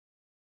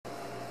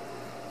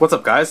What's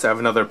up, guys? I have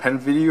another pen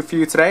video for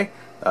you today.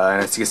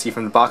 And as you can see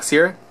from the box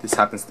here, this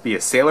happens to be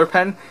a Sailor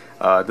pen.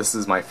 This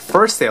is my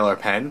first Sailor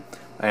pen,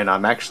 and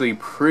I'm actually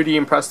pretty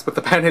impressed with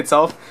the pen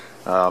itself.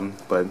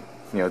 But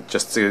you know,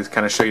 just to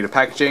kind of show you the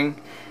packaging,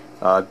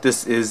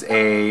 this is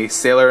a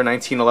Sailor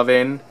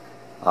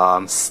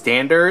 1911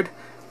 standard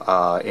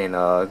in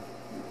a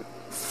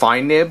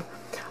fine nib.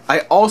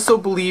 I also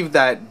believe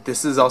that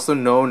this is also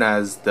known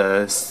as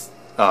the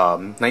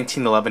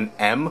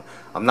 1911M.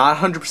 I'm not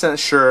 100%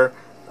 sure.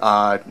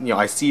 You know,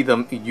 I see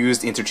them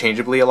used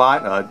interchangeably a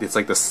lot. It's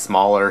like the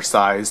smaller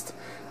sized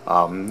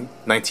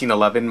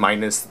 1911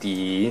 minus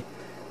the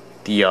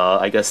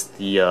I guess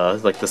the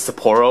like the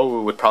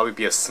Sapporo would probably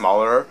be a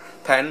smaller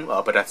pen,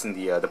 but that's in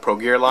the Pro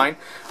Gear line.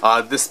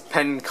 This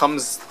pen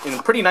comes in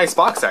a pretty nice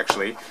box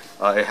actually.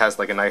 It has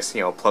like a nice,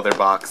 you know, pleather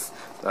box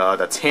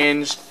that's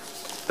hinged.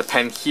 The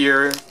pen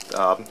here.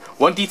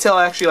 One detail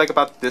I actually like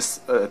about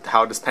this,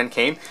 how this pen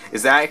came,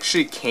 is that it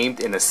actually came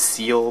in a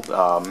sealed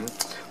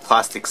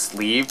plastic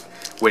sleeve,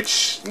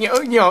 which you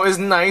know is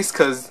nice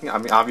because I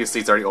mean obviously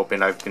it's already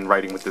open. I've been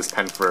writing with this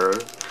pen for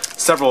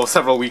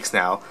several weeks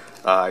now.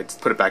 I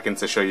just put it back in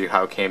to show you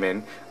how it came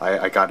in.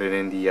 I got it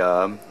in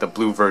the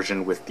blue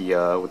version with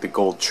the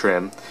gold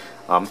trim.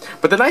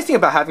 But the nice thing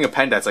about having a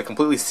pen that's like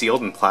completely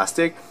sealed in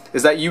plastic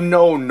is that you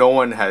know no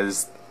one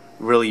has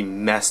really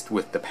messed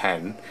with the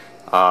pen.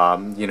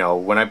 You know,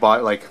 when I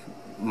bought like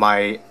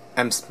my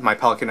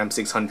Pelikan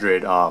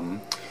M600,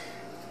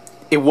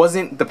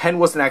 the pen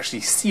wasn't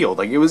actually sealed.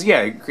 Like it was,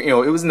 yeah, you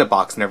know, it was in the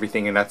box and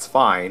everything, and that's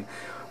fine.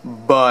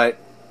 But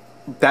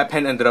that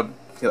pen ended up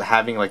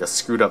having like a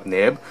screwed up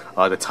nib.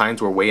 The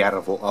tines were way out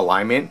of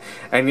alignment,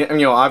 and you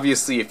know,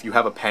 obviously, if you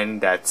have a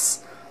pen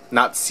that's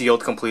not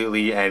sealed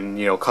completely, and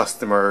you know,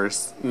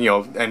 customers, you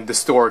know, and the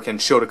store can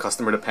show the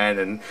customer the pen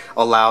and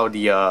allow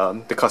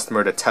the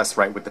customer to test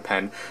right with the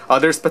pen,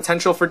 there's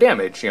potential for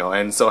damage, you know.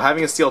 And so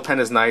having a sealed pen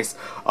is nice,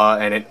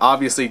 and it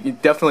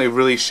definitely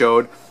really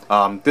showed.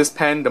 This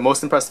pen, the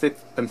most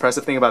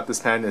impressive thing about this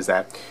pen is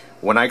that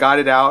when I got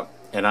it out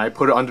and I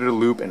put it under the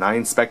loupe and I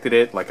inspected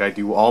it like I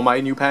do all my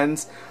new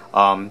pens,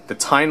 the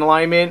tine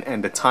alignment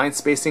and the tine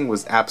spacing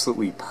was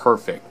absolutely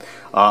perfect.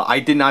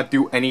 I did not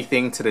do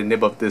anything to the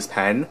nib of this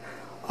pen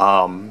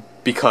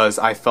because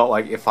I felt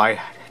like if I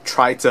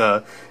tried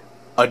to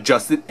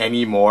adjust it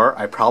anymore,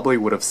 I probably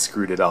would have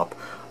screwed it up.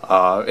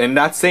 And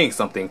that's saying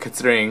something,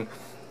 considering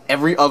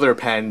every other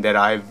pen that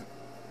I've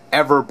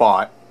ever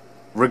bought,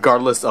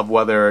 regardless of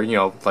whether, you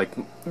know, like,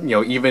 you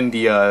know, even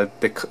the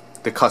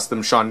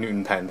custom Sean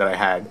Newton pen that I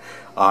had,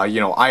 you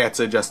know, I had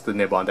to adjust the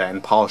nib on that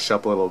and polish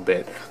up a little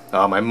bit.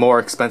 My more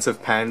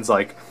expensive pens,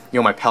 like, you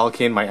know, my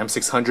Pelikan, my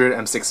M600,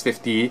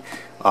 M650,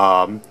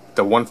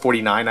 the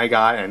 149 I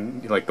got,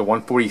 and like the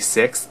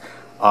 146,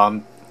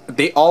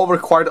 they all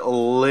required a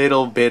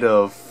little bit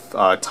of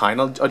tine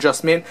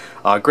adjustment.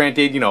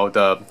 Granted, you know,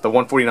 the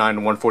 149 and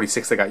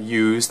 146 that got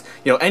used,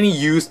 you know, any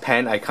used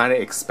pen, I kind of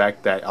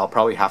expect that I'll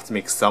probably have to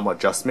make some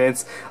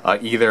adjustments.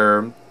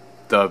 Either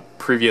the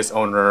previous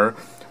owner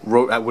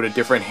wrote with a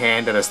different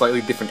hand at a slightly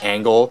different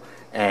angle,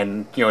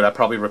 and you know, that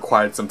probably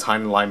required some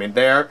tine alignment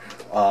there,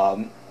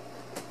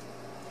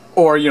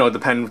 or you know, the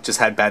pen just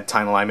had bad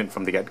tine alignment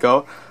from the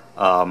get-go.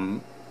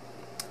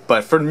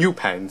 But for new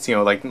pens, you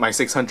know, like my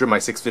 600, my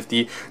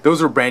 650,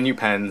 those were brand new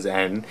pens,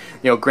 and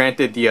you know,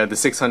 granted, the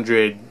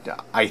 600,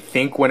 I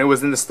think when it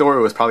was in the store,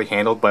 it was probably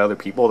handled by other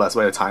people. That's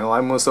why the tine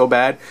alignment was so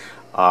bad.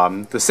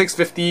 The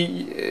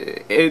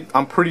 650,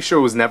 I'm pretty sure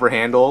it was never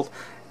handled,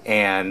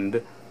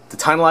 and the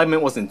tine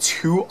alignment wasn't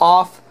too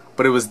off,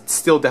 but it was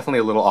still definitely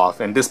a little off.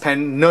 And this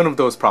pen, none of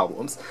those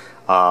problems.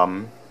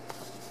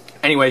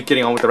 Anyway,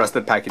 getting on with the rest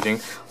of the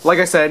packaging. Like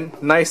I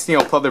said, nice, you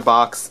know, pleather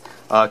box.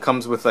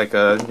 Comes with like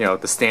a, you know,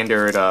 the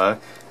standard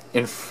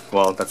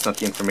well, that's not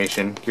the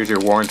information. Here's your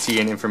warranty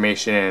and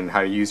information and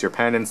how to use your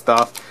pen and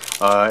stuff.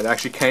 It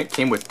actually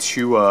came with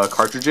two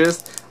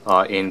cartridges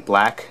in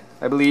black,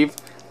 I believe,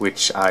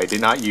 which I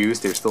did not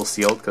use. They're still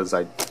sealed because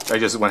I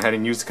just went ahead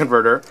and used the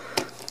converter.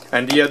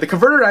 And the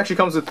converter that actually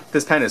comes with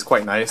this pen is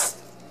quite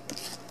nice.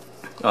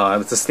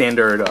 It's a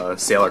standard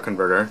Sailor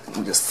converter. Let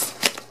me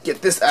just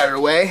get this out of the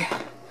way.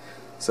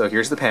 So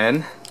here's the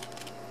pen.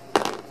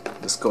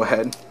 Just go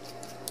ahead.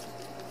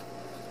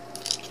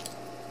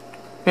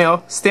 You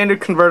know,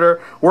 standard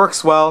converter,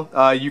 works well.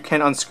 You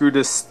can unscrew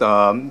this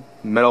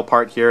metal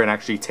part here and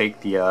actually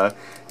take the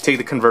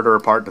converter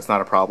apart. That's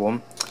not a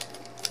problem.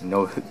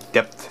 No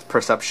depth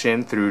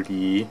perception through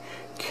the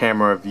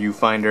camera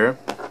viewfinder.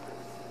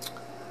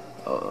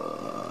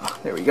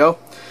 There we go.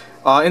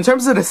 In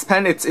terms of this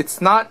pen,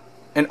 it's not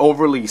an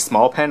overly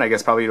small pen. I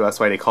guess probably that's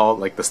why they call it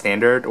like the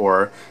standard,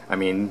 or I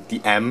mean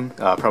the M,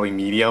 probably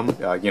medium.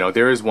 You know,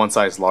 there is one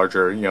size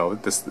larger, you know,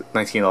 this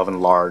 1911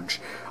 large,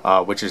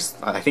 which is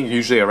I think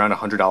usually around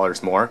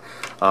 $100 more.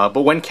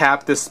 But when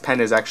capped, this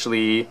pen is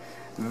actually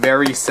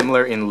very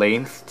similar in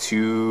length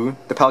to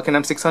the Pelikan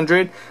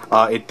M600.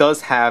 It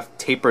does have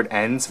tapered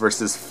ends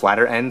versus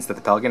flatter ends that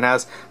the Pelikan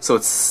has, so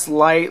it's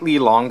slightly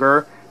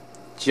longer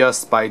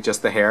just by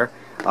the hair.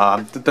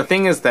 The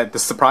thing is that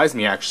this surprised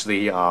me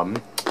actually.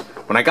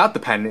 when I got the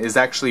pen is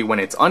actually when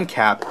it's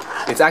uncapped,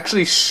 it's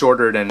actually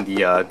shorter than the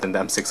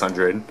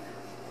M600.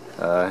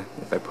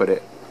 If I put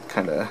it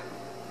kind of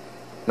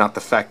not the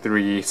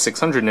factory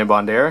 600 nib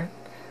on there,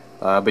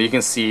 but you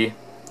can see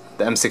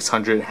the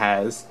M600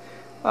 has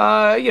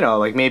you know,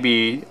 like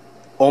maybe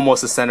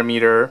almost a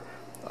centimeter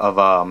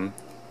of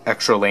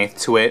extra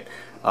length to it,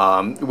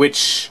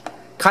 which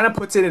kind of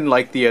puts it in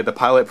like the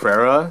Pilot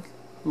Prera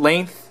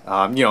length.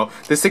 You know,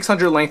 the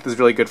 600 length is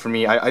really good for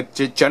me. I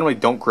generally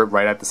don't grip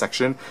right at the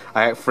section.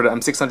 For the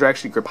M600 I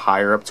actually grip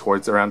higher up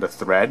towards around the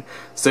thread.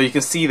 So you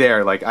can see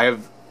there, like I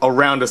have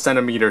around a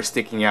centimeter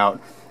sticking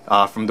out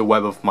from the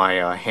web of my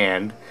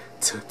hand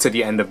to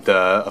the end of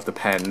the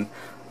pen.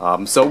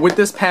 So with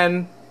this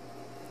pen,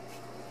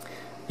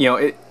 you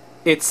know,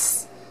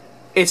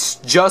 it's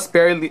just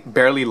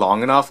barely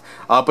long enough,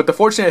 but the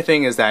fortunate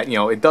thing is that, you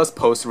know, it does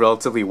post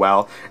relatively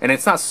well, and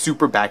it's not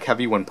super back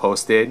heavy when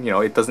posted. You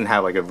know, it doesn't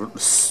have like a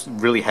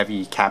really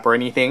heavy cap or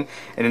anything,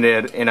 and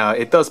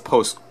it does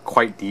post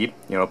quite deep.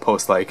 You know,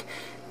 post like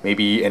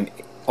maybe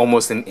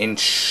almost an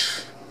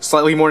inch,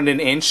 slightly more than an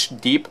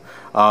inch deep.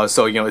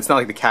 So you know, it's not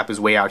like the cap is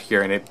way out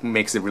here and it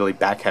makes it really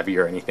back heavy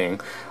or anything.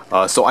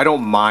 So I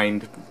don't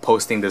mind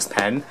posting this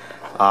pen.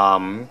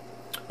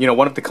 You know,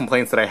 one of the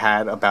complaints that I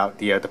had about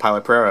the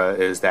Pilot Prera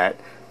is that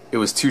it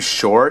was too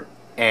short,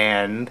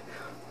 and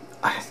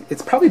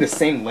it's probably the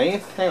same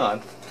length. Hang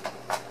on.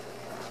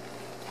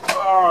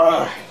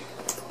 I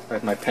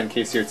have my pen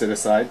case here to the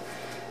side.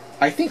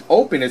 I think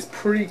open is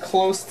pretty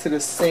close to the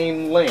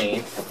same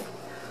length.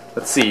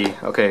 Let's see.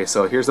 Okay,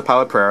 so here's the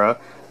Pilot Prera.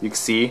 You can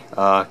see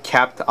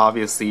capped,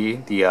 obviously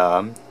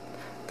the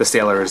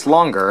Sailor is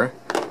longer,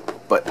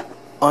 but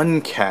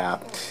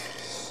uncapped.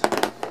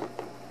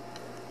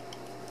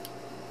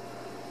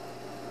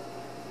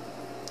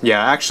 Yeah,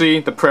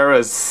 actually, the Prera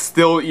is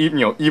still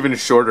even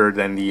shorter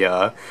than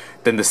the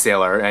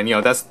Sailor, and you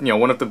know, that's, you know,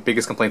 one of the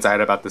biggest complaints I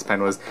had about this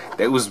pen was that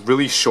it was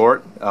really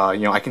short. You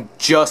know, I can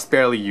just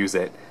barely use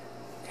it,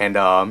 and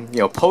you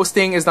know,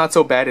 posting is not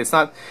so bad. It's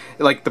not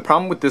like, the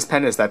problem with this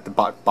pen is that the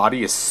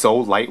body is so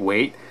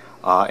lightweight,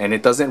 and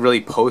it doesn't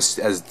really post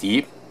as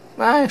deep.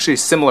 Actually,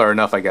 similar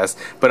enough, I guess,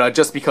 but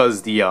just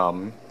because the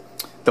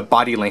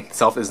body length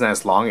itself isn't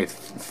as long, you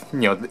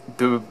know,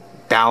 the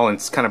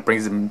balance kind of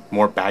brings it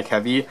more back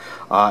heavy,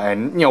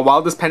 and you know,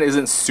 while this pen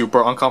isn't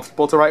super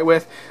uncomfortable to write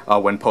with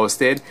when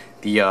posted,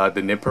 the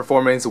nib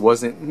performance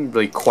wasn't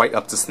really quite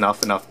up to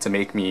snuff enough to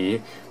make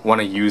me want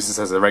to use this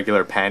as a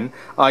regular pen.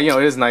 You know,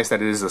 it is nice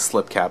that it is a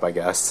slip cap, I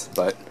guess,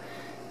 but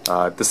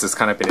this has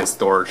kind of been in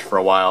storage for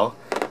a while.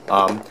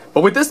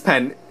 But with this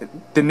pen,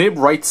 the nib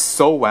writes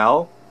so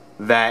well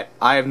that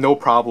I have no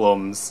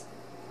problems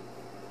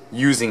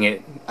using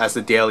it as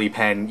a daily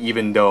pen,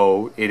 even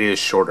though it is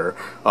shorter.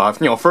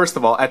 You know, first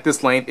of all, at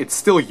this length, it's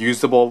still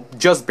usable,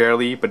 just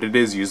barely, but it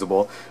is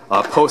usable.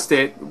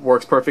 Post-it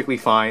works perfectly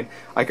fine.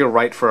 I could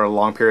write for a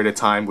long period of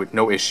time with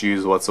no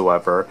issues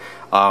whatsoever.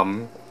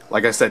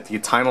 Like I said, the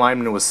time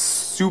alignment was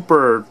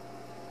super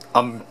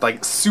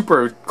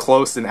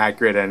close and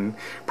accurate, and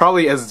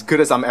probably as good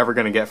as I'm ever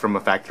gonna get from a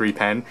factory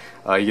pen.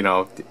 You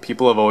know,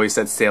 people have always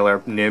said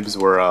Sailor nibs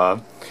were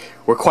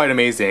quite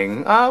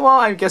amazing. Well,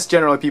 I guess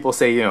generally people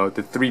say, you know,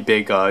 the three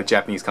big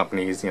Japanese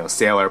companies, you know,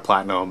 Sailor,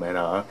 Platinum,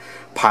 and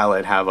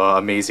Pilot have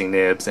amazing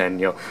nibs, and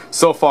you know,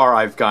 so far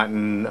I've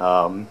gotten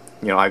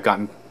you know, I've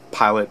gotten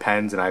Pilot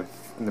pens, and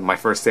my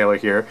first Sailor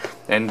here,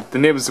 and the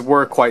nibs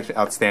were quite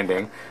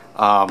outstanding.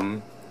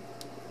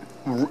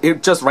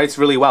 It just writes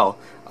really well.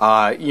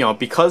 You know,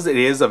 because it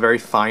is a very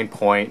fine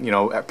point, you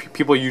know,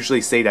 people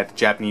usually say that the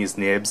Japanese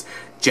nibs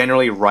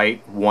generally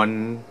write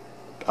one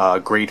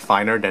grade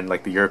finer than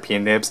like the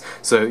European nibs.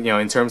 So, you know,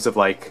 in terms of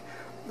like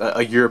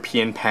a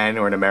European pen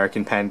or an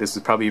American pen, this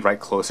would probably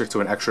write closer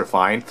to an extra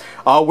fine,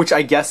 which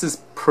I guess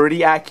is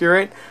pretty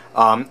accurate.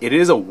 It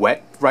is a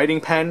wet writing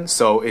pen,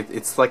 so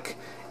it's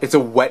a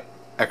wet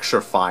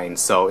extra fine,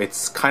 so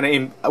it's kind of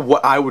in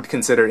what I would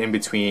consider in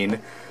between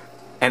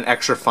an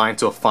extra fine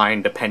to a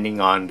fine, depending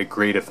on the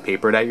grade of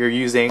paper that you're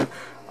using.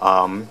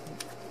 The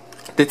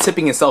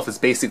tipping itself is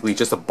basically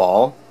just a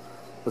ball.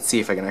 Let's see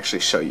if I can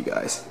actually show you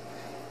guys.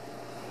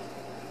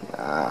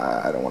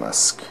 I don't want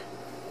to.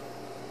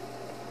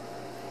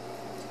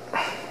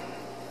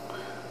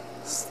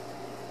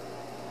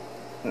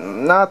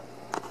 Not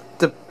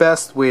the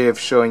best way of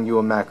showing you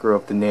a macro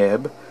of the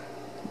nib,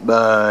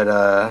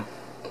 but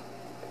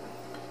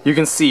you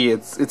can see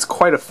it's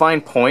quite a fine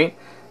point.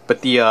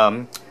 But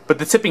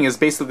the tipping is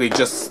basically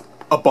just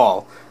a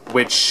ball,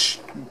 which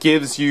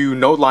gives you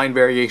no line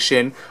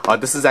variation.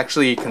 This is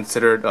actually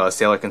considered,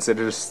 Sailor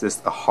considers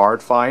this a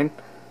hard fine.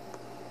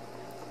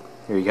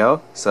 Here you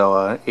go.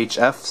 So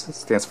HF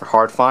stands for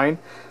hard fine.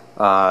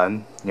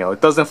 You know,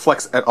 it doesn't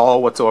flex at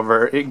all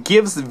whatsoever. It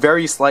gives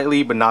very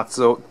slightly, but not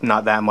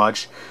that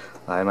much.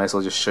 I might as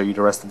well just show you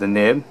the rest of the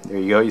nib. There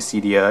you go. You see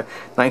the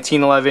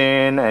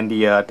 1911 and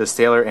the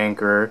Sailor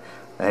anchor,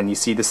 and you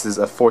see this is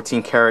a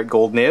 14 karat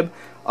gold nib.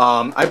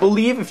 I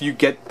believe if you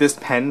get this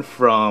pen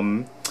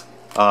from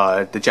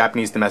the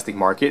Japanese domestic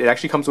market, it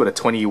actually comes with a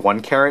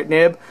 21 karat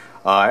nib.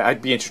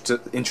 I'd be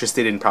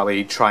interested in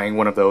probably trying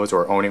one of those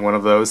or owning one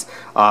of those.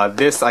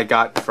 This I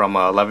got from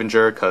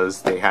Levenger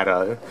because they had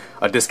a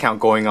discount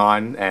going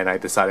on, and I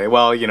decided,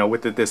 well, you know,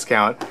 with the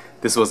discount,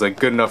 this was a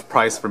good enough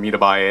price for me to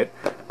buy it.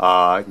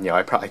 You know,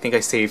 I think I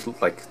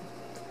saved like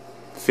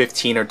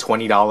 $15 or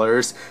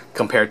 $20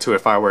 compared to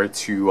if I were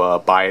to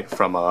buy it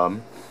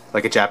from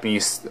like a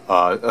Japanese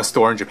a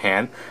store in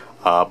Japan.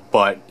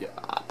 But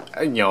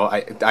you know,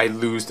 I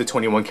lose the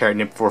 21 karat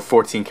nib for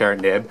 14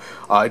 karat nib.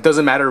 It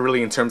doesn't matter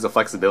really in terms of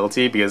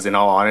flexibility, because in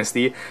all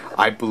honesty,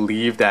 I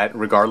believe that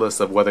regardless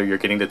of whether you're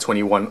getting the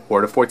 21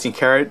 or the 14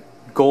 karat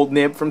gold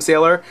nib from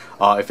Sailor,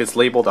 if it's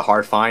labeled a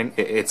hard find,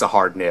 it's a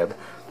hard nib.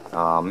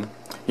 You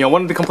know,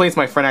 one of the complaints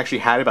my friend actually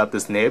had about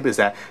this nib is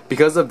that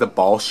because of the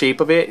ball shape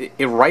of it,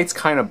 it writes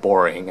kind of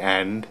boring,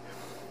 and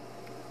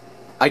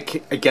I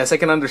guess I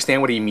can understand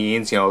what he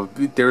means. You know,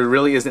 there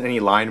really isn't any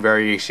line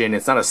variation.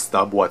 It's not a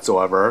stub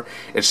whatsoever.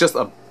 It's just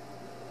a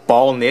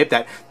ball nib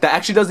that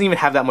actually doesn't even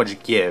have that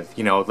much give.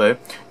 You know,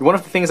 one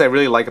of the things I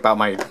really like about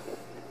my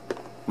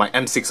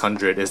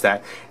M600 is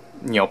that,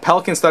 you know,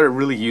 Pelican started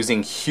really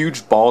using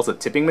huge balls of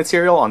tipping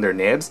material on their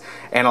nibs,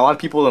 and a lot of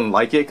people didn't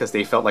like it because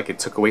they felt like it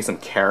took away some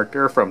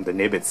character from the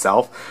nib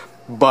itself.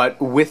 But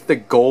with the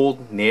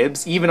gold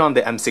nibs, even on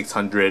the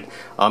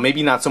M600,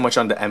 maybe not so much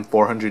on the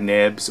M400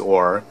 nibs,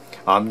 or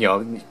you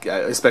know,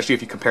 especially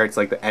if you compare it to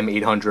like the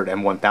M800,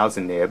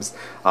 M1000 nibs,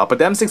 but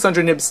the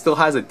M600 nib still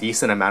has a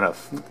decent amount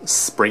of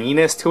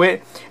springiness to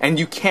it, and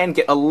you can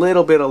get a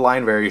little bit of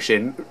line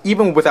variation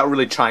even without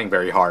really trying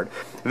very hard.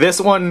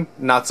 This one,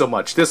 not so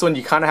much. This one,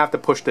 you kind of have to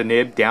push the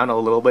nib down a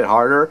little bit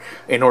harder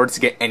in order to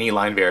get any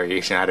line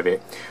variation out of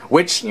it,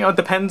 which, you know,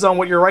 depends on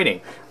what you're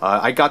writing.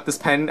 I got this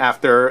pen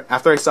after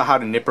I saw how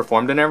the nib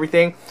performed and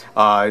everything.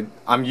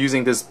 I'm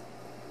using this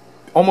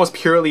almost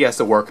purely as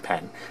a work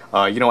pen.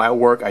 You know, at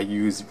work I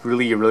use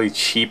really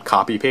cheap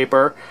copy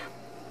paper,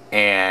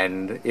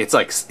 and it's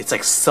like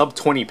sub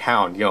 20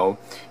 pound. You know,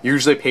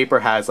 usually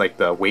paper has like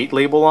the weight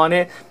label on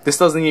it. This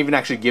doesn't even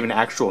actually give an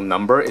actual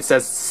number. It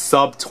says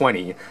sub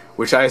 20,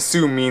 which I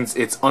assume means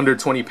it's under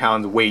 20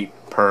 pounds weight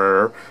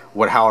per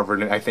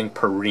however, I think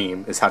per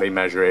ream is how they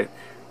measure it.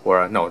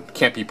 Or no, it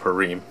can't be per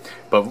ream.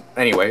 But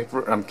anyway,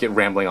 I'm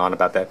rambling on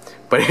about that.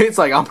 But it's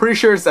like, I'm pretty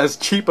sure it's as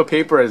cheap a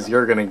paper as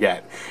you're gonna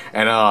get.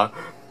 And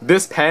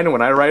this pen,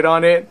 when I write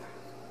on it,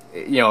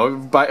 you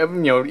know,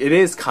 it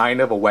is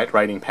kind of a wet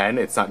writing pen.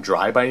 It's not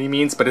dry by any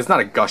means, but it's not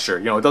a gusher.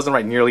 You know, it doesn't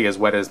write nearly as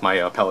wet as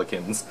my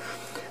Pelicans.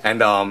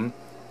 And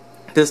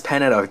this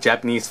pen at a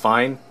Japanese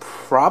find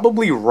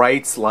probably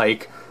writes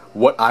like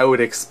what I would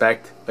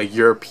expect a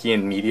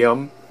European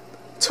medium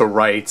to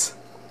write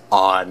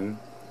on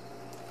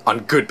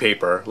good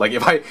paper. Like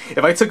if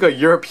I took a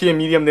European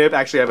medium nib,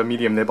 actually I have a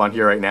medium nib on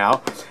here right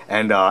now,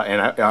 and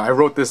I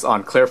wrote this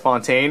on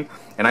Clairefontaine,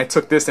 and I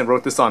took this and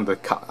wrote this on the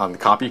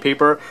copy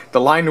paper, the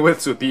line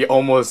widths would be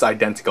almost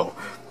identical.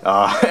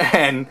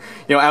 And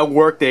you know, at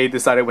work they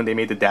decided when they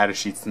made the data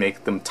sheets to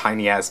make them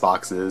tiny ass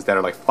boxes that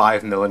are like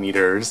 5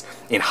 millimeters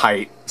in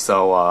height.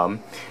 So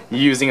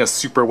using a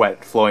super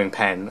wet flowing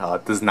pen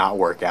does not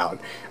work out.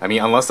 I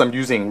mean, unless I'm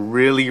using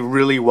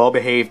really well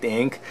behaved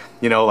ink.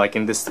 You know, like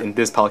in this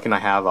Pelican I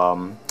have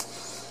I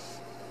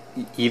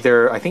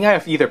think I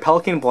have either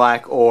Pelican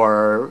Black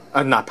or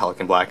not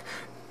Pelican Black.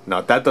 No,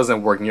 that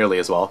doesn't work nearly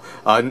as well.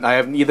 I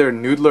have either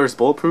Noodler's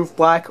Bulletproof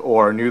Black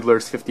or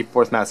Noodler's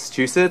 54th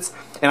Massachusetts,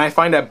 and I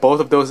find that both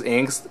of those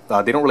inks,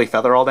 they don't really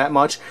feather all that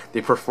much. They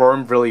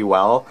perform really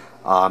well.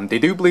 They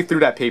do bleed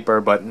through that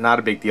paper, but not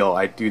a big deal.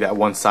 I do that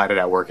one-sided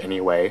at work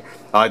anyway.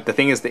 The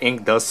thing is, the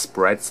ink does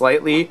spread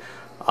slightly,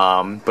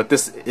 but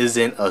this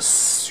isn't a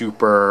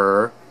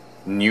super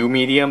new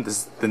medium.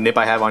 The nib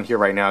I have on here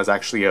right now is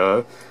actually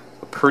a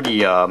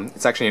pretty,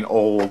 it's actually an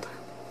old,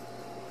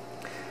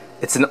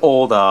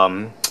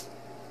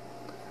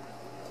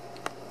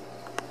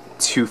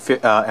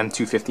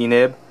 M250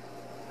 nib.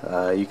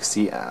 You can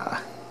see,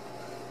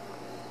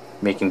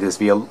 making this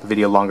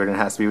video longer than it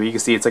has to be, but you can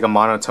see it's like a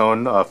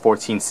monotone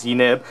 14C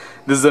nib.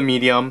 This is a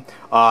medium.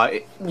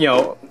 You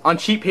know, on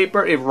cheap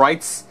paper it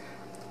writes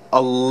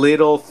a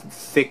little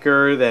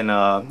thicker than,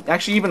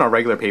 actually even on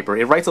regular paper,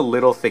 it writes a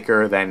little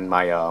thicker than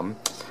my,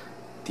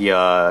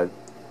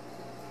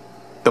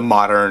 the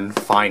modern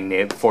fine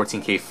nib,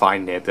 14K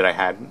fine nib that I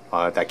had,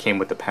 that came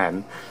with the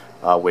pen,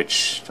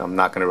 which I'm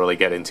not going to really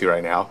get into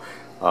right now.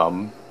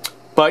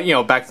 But you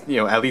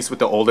know, at least with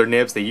the older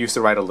nibs, they used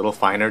to write a little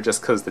finer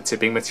just because the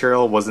tipping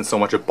material wasn't so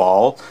much a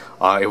ball.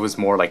 It was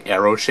more like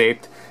arrow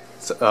shaped,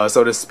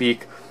 so to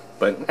speak.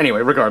 But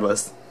anyway,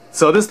 regardless.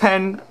 So this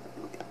pen,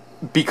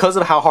 because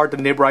of how hard the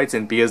nib writes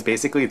and because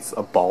basically it's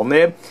a ball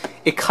nib,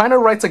 it kind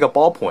of writes like a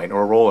ballpoint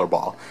or a roller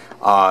ball.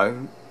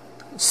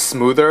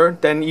 Smoother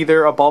than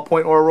either a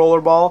ballpoint or a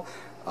roller ball.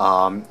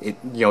 You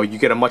know, you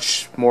get a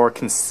much more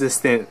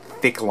consistent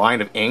thick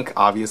line of ink.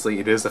 Obviously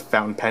it is a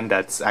fountain pen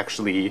that's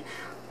actually,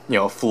 you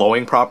know,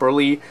 flowing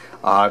properly.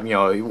 You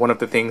know, one of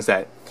the things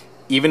that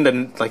even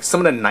some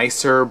of the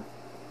nicer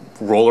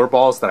roller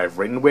balls that I've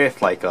written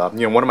with, like you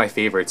know, one of my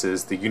favorites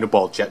is the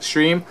Uniball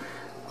Jetstream.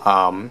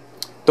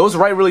 Those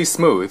write really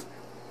smooth,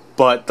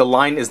 but the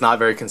line is not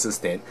very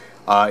consistent.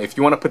 If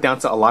you want to put down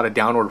to a lot of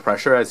downward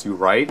pressure as you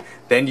write,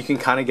 then you can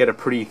kind of get a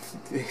pretty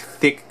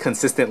thick,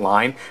 consistent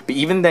line. But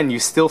even then, you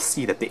still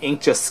see that the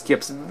ink just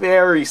skips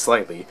very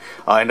slightly,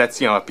 and that's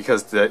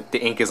because the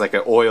ink is like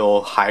an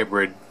oil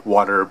hybrid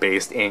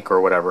water-based ink or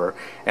whatever,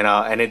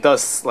 and it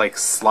does like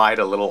slide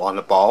a little on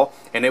the ball,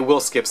 and it will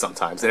skip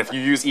sometimes. And if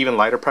you use even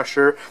lighter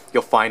pressure,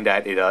 you'll find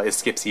that it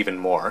skips even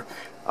more.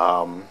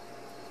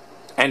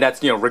 And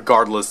that's,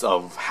 regardless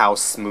of how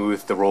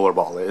smooth the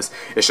rollerball is.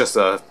 It's just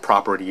a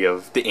property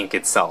of the ink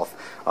itself.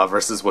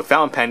 Versus with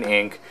fountain pen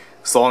ink,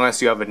 so long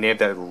as you have a nib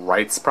that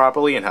writes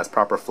properly and has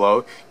proper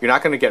flow, you're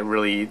not going to get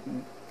really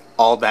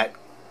all that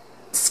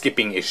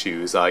skipping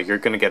issues. You're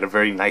going to get a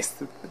very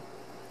nice,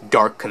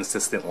 dark,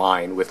 consistent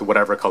line with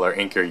whatever color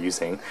ink you're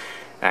using.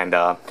 And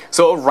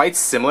so it writes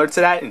similar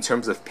to that in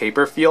terms of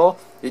paper feel.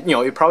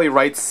 It probably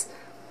writes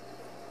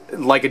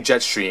like a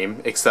Jetstream,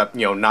 except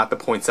not the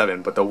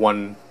 0.7 but the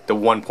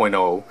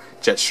 1.0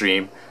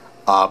 Jetstream,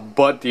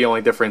 but the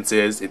only difference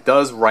is it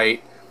does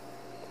write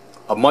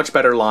a much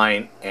better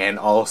line, and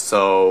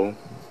also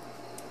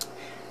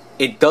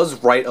it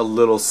does write a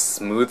little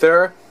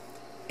smoother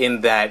in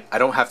that I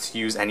don't have to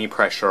use any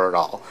pressure at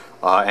all.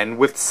 And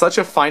with such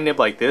a fine nib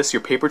like this,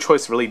 your paper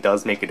choice really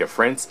does make a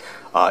difference.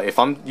 If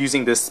I'm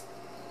using this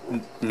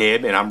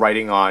nib and I'm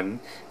writing on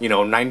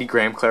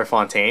 90-gram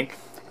Clairefontaine,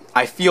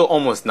 I feel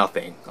almost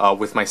nothing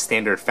with my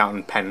standard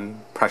fountain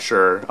pen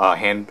pressure,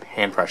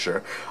 hand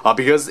pressure,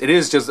 because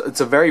it's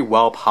a very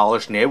well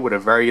polished nib with a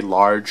very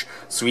large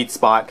sweet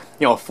spot.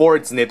 For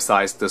its nib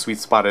size, the sweet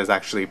spot is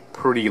actually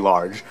pretty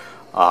large.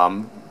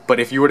 But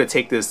if you were to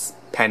take this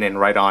pen and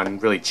write on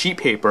really cheap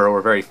paper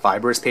or very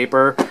fibrous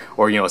paper,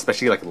 or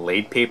especially like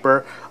laid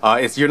paper,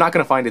 you're not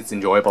going to find it's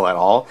enjoyable at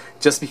all,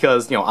 just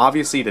because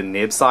obviously the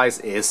nib size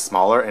is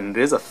smaller and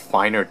it is a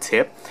finer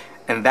tip.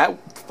 And that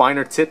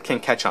finer tip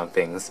can catch on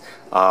things.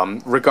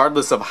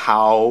 Regardless of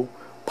how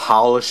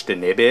polished the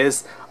nib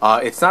is,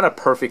 it's not a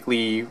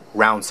perfectly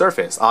round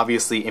surface.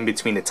 Obviously, in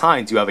between the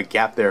tines, you have a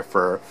gap there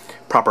for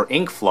proper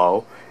ink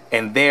flow,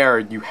 and there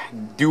you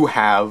do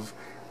have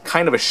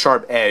kind of a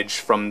sharp edge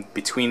from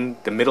between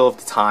the middle of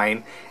the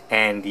tine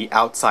and the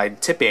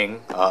outside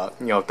tipping,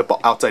 the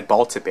outside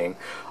ball tipping.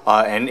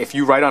 And if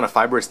you write on a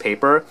fibrous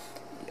paper,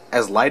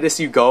 as light as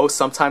you go,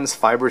 sometimes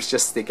fibers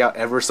just stick out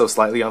ever so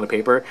slightly on the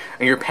paper,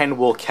 and your pen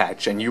will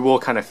catch, and you will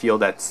kind of feel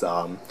that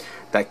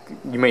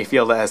you may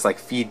feel that as like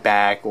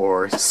feedback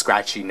or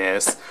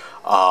scratchiness.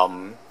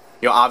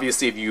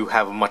 Obviously, if you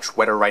have a much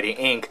wetter writing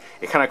ink,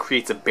 it kind of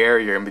creates a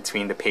barrier in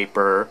between the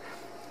paper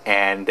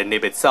and the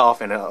nib itself,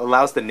 and it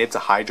allows the nib to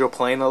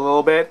hydroplane a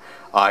little bit,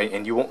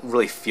 and you won't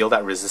really feel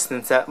that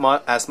resistance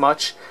as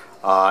much.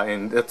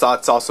 And it's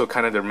also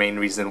kind of the main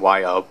reason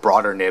why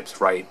broader nibs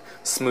write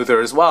smoother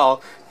as well,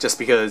 just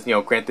because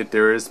granted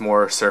there is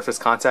more surface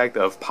contact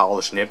of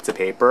polished nib to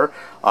paper,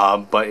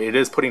 but it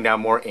is putting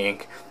down more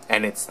ink,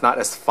 and it's not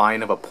as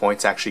fine of a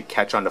point to actually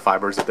catch on the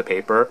fibers of the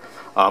paper.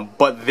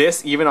 But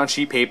this, even on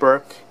cheap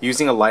paper,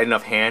 using a light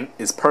enough hand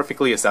is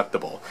perfectly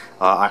acceptable.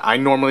 I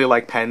normally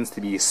like pens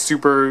to be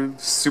super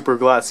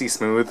glassy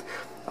smooth.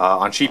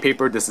 On cheap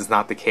paper, this is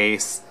not the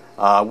case.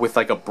 With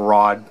like a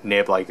broad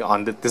nib, like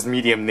on this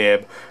medium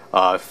nib,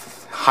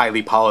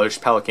 highly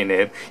polished Pelikan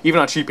nib,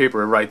 even on cheap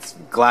paper it writes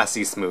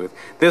glassy smooth.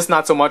 This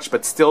not so much,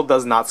 but still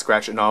does not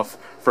scratch enough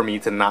for me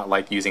to not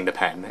like using the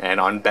pen. And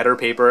on better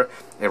paper,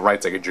 it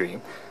writes like a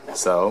dream.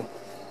 So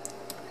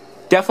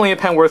definitely a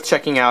pen worth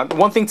checking out.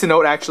 One thing to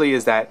note actually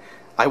is that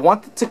I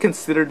wanted to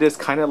consider this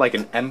kind of like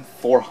an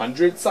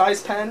M400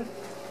 size pen.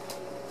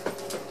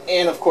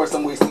 And of course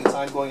I'm wasting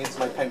time going into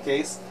my pen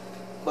case,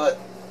 but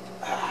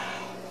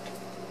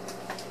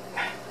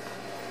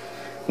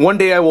one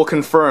day I will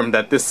confirm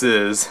that this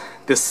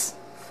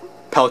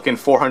Pelikan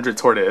 400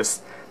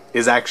 Tortoise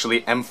is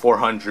actually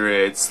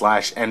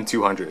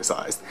M400/M200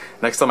 sized.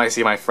 Next time I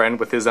see my friend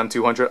with his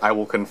M200, I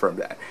will confirm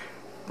that.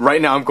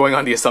 Right now I'm going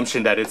on the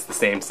assumption that it's the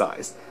same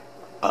size.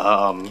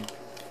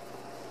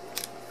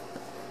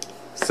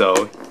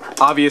 So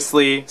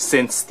obviously,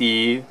 since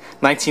the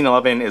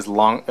 1911 is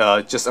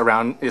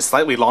is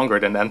slightly longer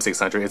than the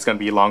M600, it's going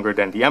to be longer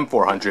than the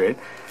M400,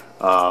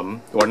 or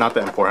not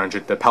the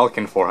M400, the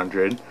Pelikan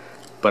 400.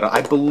 But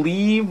I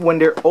believe when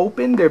they're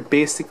open, they're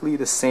basically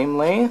the same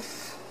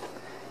length.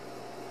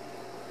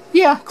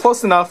 Yeah,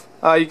 close enough.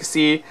 You can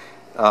see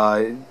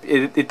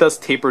it does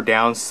taper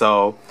down,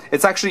 so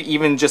it's actually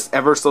even just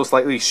ever so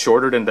slightly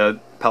shorter than the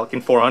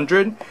Pelikan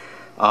 400.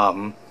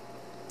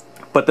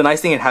 But the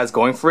nice thing it has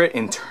going for it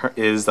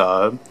is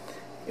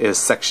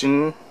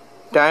section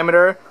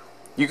diameter.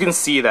 You can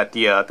see that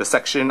the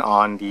section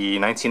on the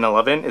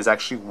 1911 is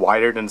actually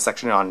wider than the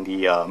section on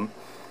the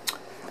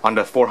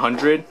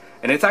 400.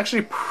 And it's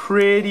actually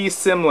pretty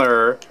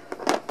similar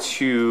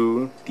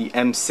to the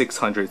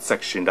M600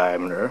 section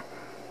diameter.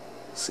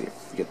 Let's see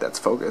if we get that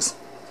to focus.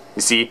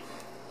 You see,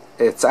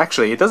 it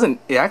actually doesn't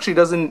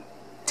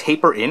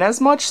taper in as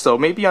much, so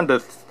maybe on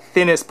the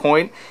thinnest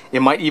point,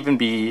 it might even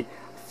be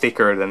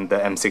thicker than the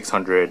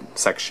M600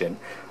 section.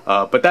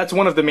 But that's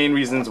one of the main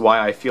reasons why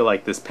I feel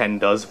like this pen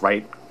does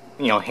write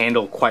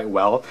handle quite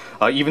well,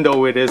 even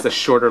though it is a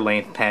shorter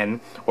length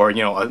pen, or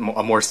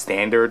a more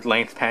standard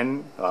length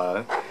pen.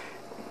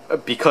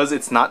 Because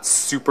it's not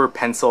super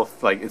pencil,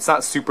 like it's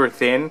not super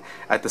thin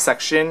at the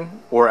section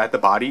or at the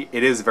body,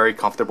 it is very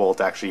comfortable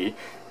to actually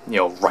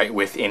write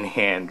with in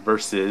hand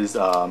versus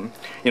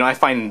I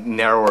find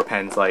narrower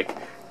pens like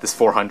this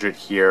 400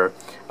 here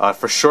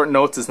for short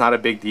notes is not a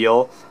big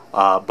deal,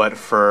 but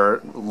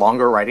for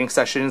longer writing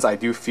sessions I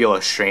do feel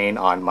a strain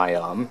on my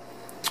on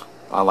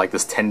like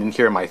this tendon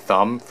here in my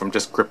thumb from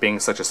just gripping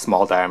such a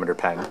small diameter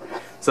pen.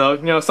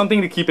 So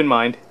something to keep in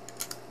mind.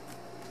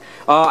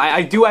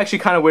 I do actually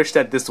kind of wish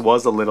that this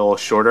was a little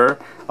shorter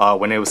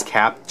when it was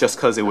capped, just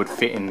because it would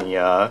fit in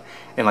the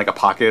in like a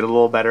pocket a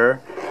little better.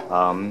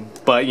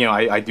 But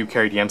I do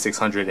carry the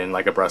M600 in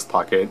like a breast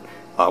pocket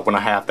when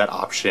I have that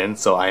option,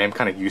 so I am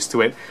kind of used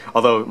to it.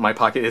 Although my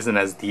pocket isn't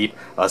as deep,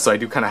 so I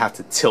do kind of have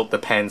to tilt the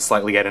pen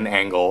slightly at an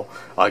angle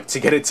to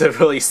get it to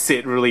really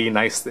sit really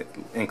nice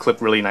and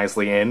clip really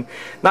nicely in.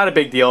 Not a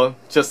big deal,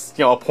 just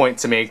a point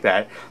to make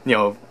that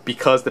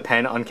because the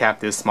pen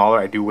uncapped is smaller,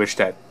 I do wish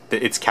that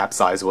its cap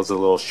size was a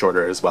little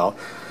shorter as well.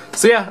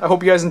 So yeah, I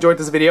hope you guys enjoyed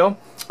this video.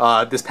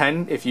 This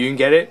pen, if you can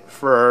get it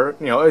for,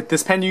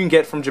 this pen you can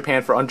get from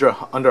Japan for under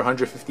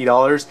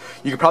 $150.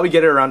 You could probably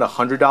get it around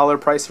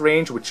 $100 price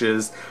range, which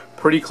is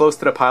pretty close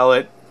to the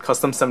Pilot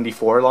Custom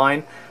 74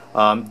 line.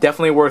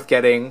 Definitely worth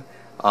getting,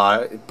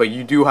 but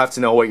you do have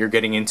to know what you're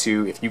getting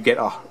into. If you get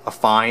a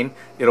fine,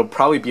 it'll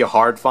probably be a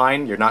hard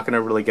fine. You're not going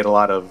to really get a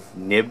lot of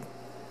nib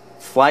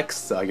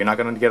flex, you're not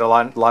going to get a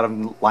lot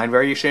of line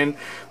variation,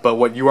 but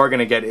what you are going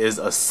to get is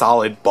a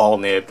solid ball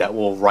nib that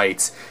will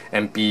write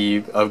and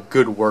be a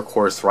good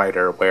workhorse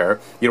writer,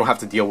 where you don't have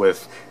to deal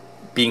with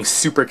being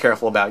super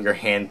careful about your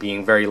hand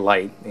being very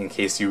light in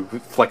case you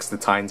flex the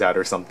tines out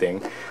or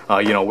something.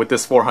 With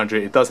this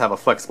 400, it does have a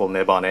flexible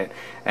nib on it,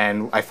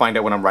 and I find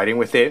that when I'm writing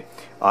with it,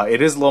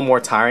 it is a little more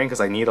tiring because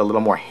I need a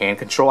little more hand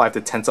control. I have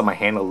to tense up my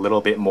hand a little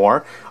bit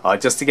more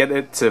just to get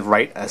it to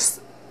write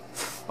as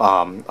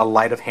a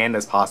light of hand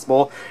as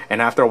possible,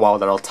 and after a while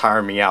that'll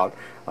tire me out,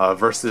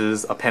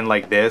 versus a pen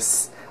like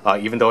this,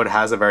 even though it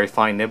has a very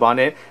fine nib on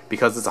it,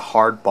 because it's a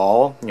hard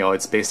ball,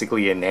 it's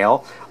basically a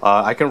nail.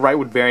 I can write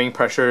with varying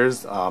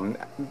pressures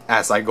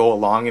as I go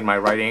along in my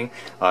writing.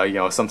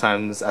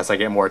 Sometimes as I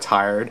get more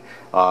tired,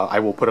 I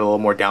will put a little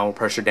more downward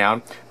pressure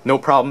down. No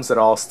problems at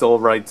all, still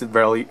writes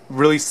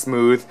really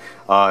smooth,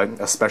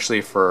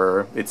 especially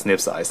for its nib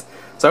size.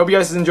 So I hope you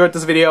guys enjoyed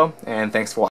this video, and thanks for watching.